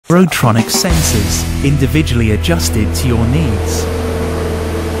Zerotronic sensors, individually adjusted to your needs.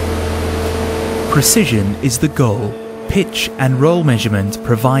 Precision is the goal. Pitch and roll measurement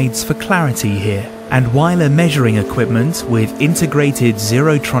provides for clarity here, and Wyler measuring equipment with integrated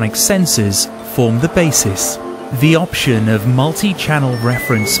Zerotronic sensors form the basis. The option of multi-channel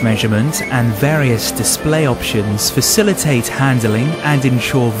reference measurement and various display options facilitate handling and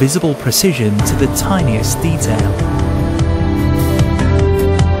ensure visible precision to the tiniest detail.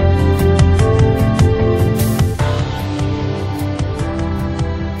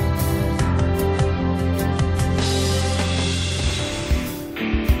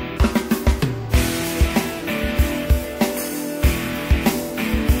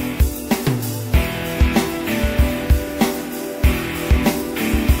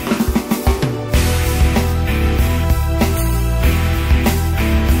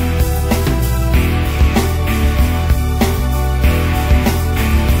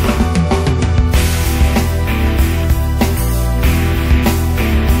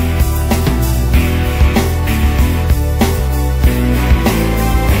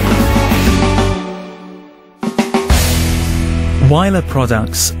 Wyler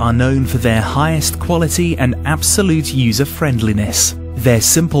products are known for their highest quality and absolute user-friendliness. Their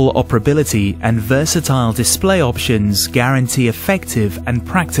simple operability and versatile display options guarantee effective and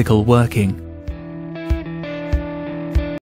practical working.